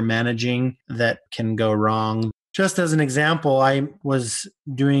things that you're managing that can go wrong. Just as an example, I was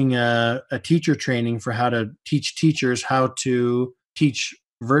doing a teacher training for how to teach teachers how to teach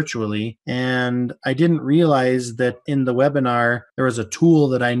virtually. And I didn't realize that in the webinar, there was a tool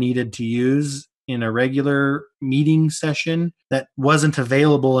that I needed to use in a regular meeting session that wasn't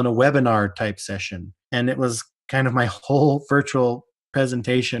available in a webinar type session. And it was kind of my whole virtual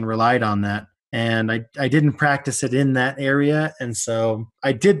presentation relied on that. And I didn't practice it in that area. And so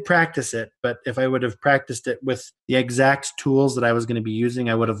I did practice it, but if I would have practiced it with the exact tools that I was going to be using,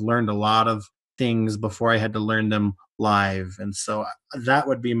 I would have learned a lot of things before I had to learn them live. And so that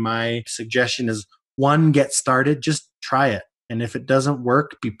would be my suggestion is one, get started, just try it. And if it doesn't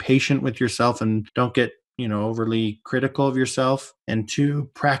work, be patient with yourself and don't get, overly critical of yourself. And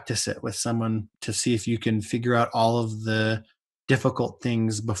two, practice it with someone to see if you can figure out all of the difficult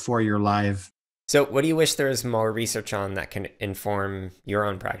things before you're live. So what do you wish there was more research on that can inform your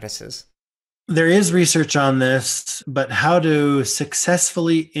own practices? There is research on this, but how to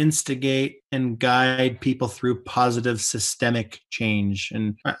successfully instigate and guide people through positive systemic change.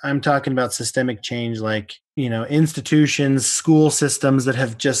 And I'm talking about systemic change like, institutions, school systems that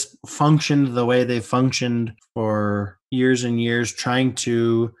have just functioned the way they've functioned for years and years, trying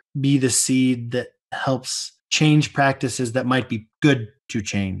to be the seed that helps change practices that might be good to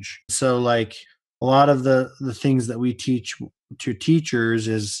change. So like a lot of the things that we teach to teachers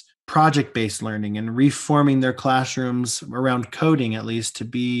is project-based learning and reforming their classrooms around coding, at least, to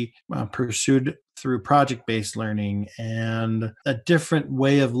be pursued through project-based learning, and a different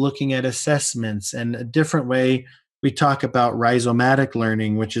way of looking at assessments, and a different way we talk about rhizomatic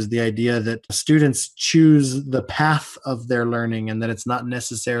learning, which is the idea that students choose the path of their learning and that it's not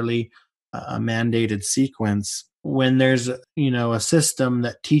necessarily a mandated sequence. When there's a system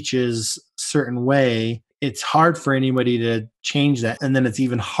that teaches a certain way, it's hard for anybody to change that. And then it's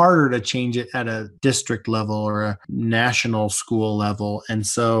even harder to change it at a district level or a national school level. And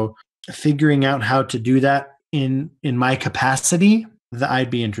so figuring out how to do that in my capacity,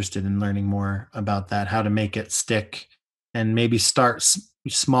 I'd be interested in learning more about that, how to make it stick, and maybe start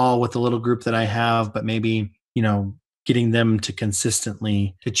small with the little group that I have, but maybe, getting them to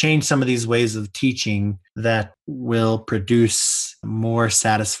consistently to change some of these ways of teaching that will produce more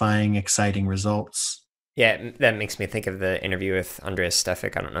satisfying, exciting results. Yeah, that makes me think of the interview with Andreas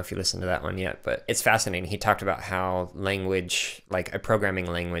Stefik. I don't know if you listened to that one yet, but it's fascinating. He talked about how language, like a programming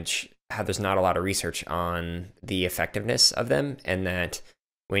language, how there's not a lot of research on the effectiveness of them, and that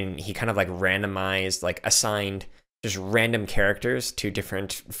when he kind of like randomized, like assigned just random characters to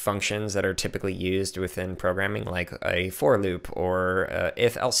different functions that are typically used within programming, like a for loop or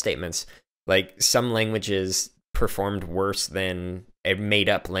if-else statements, like some languages performed worse than a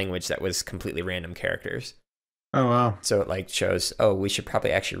made-up language that was completely random characters. Oh, wow. So it like shows, we should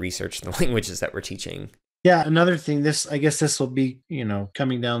probably actually research the languages that we're teaching. Yeah, another thing, I guess this will be,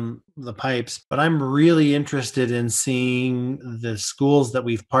 coming down the pipes, but I'm really interested in seeing the schools that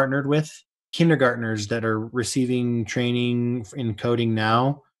we've partnered with, kindergartners that are receiving training in coding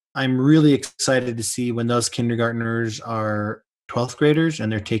now. I'm really excited to see when those kindergartners are 12th graders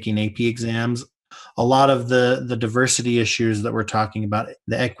and they're taking AP exams. A lot of the diversity issues that we're talking about,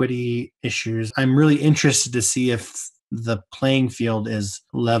 the equity issues, I'm really interested to see if the playing field is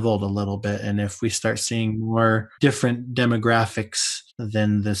leveled a little bit, and if we start seeing more different demographics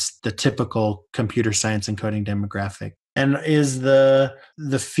than the typical computer science and coding demographic. And is the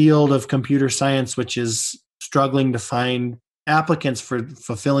field of computer science, which is struggling to find applicants for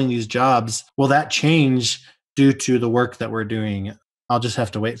fulfilling these jobs, will that change due to the work that we're doing? I'll just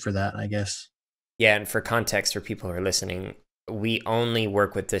have to wait for that, I guess. Yeah, and for context for people who are listening, we only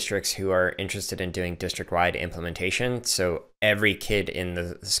work with districts who are interested in doing district-wide implementation. So every kid in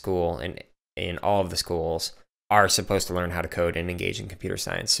the school and in all of the schools are supposed to learn how to code and engage in computer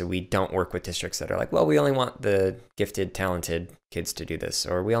science. So we don't work with districts that are like, well, we only want the gifted, talented kids to do this,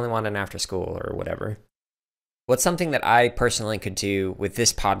 or we only want an after school or whatever. What's something that I personally could do with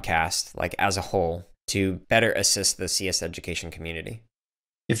this podcast, like as a whole, to better assist the CS education community?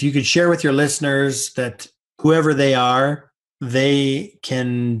 If you could share with your listeners that whoever they are, they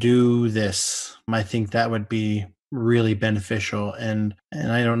can do this, I think that would be really beneficial. And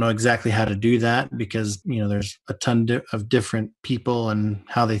I don't know exactly how to do that because, there's a ton of different people and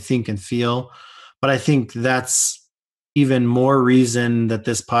how they think and feel. But I think that's even more reason that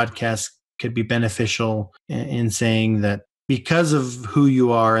this podcast could be beneficial in saying that because of who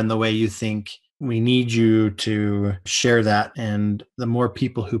you are and the way you think, we need you to share that. And the more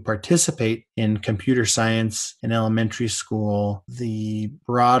people who participate in computer science in elementary school, the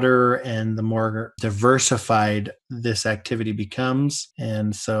broader and the more diversified this activity becomes.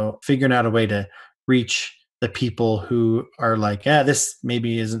 And so figuring out a way to reach the people who are like, this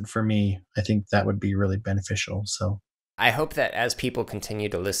maybe isn't for me, I think that would be really beneficial. So I hope that as people continue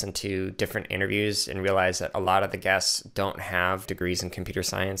to listen to different interviews and realize that a lot of the guests don't have degrees in computer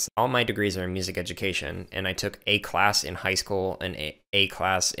science. All my degrees are in music education, and I took a class in high school and a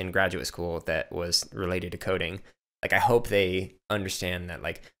class in graduate school that was related to coding. Like, I hope they understand that,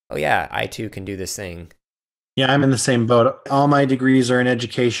 like, oh yeah, I too can do this thing. Yeah, I'm in the same boat. All my degrees are in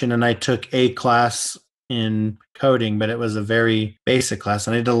education, and I took a class in coding, but it was a very basic class.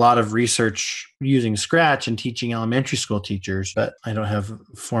 And I did a lot of research using Scratch and teaching elementary school teachers, but I don't have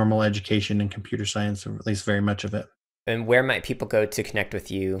formal education in computer science, or at least very much of it. And where might people go to connect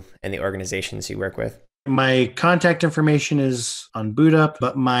with you and the organizations you work with? My contact information is on BootUp,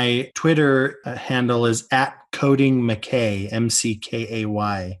 but my Twitter handle is @codingMcKay,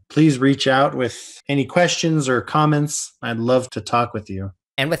 MCKAY. Please reach out with any questions or comments. I'd love to talk with you.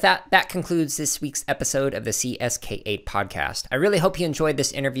 And with that, that concludes this week's episode of the CSK8 podcast. I really hope you enjoyed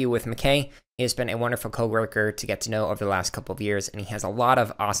this interview with McKay. He has been a wonderful coworker to get to know over the last couple of years, and he has a lot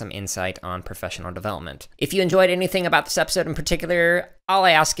of awesome insight on professional development. If you enjoyed anything about this episode in particular, all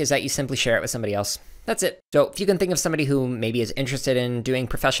I ask is that you simply share it with somebody else. That's it. So if you can think of somebody who maybe is interested in doing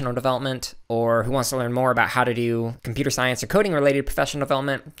professional development or who wants to learn more about how to do computer science or coding related professional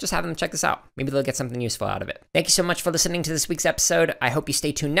development, just have them check this out. Maybe they'll get something useful out of it. Thank you so much for listening to this week's episode. I hope you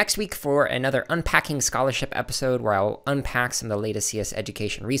stay tuned next week for another Unpacking Scholarship episode where I'll unpack some of the latest CS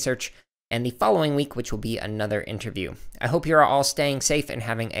education research, and the following week, which will be another interview. I hope you're all staying safe and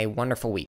having a wonderful week.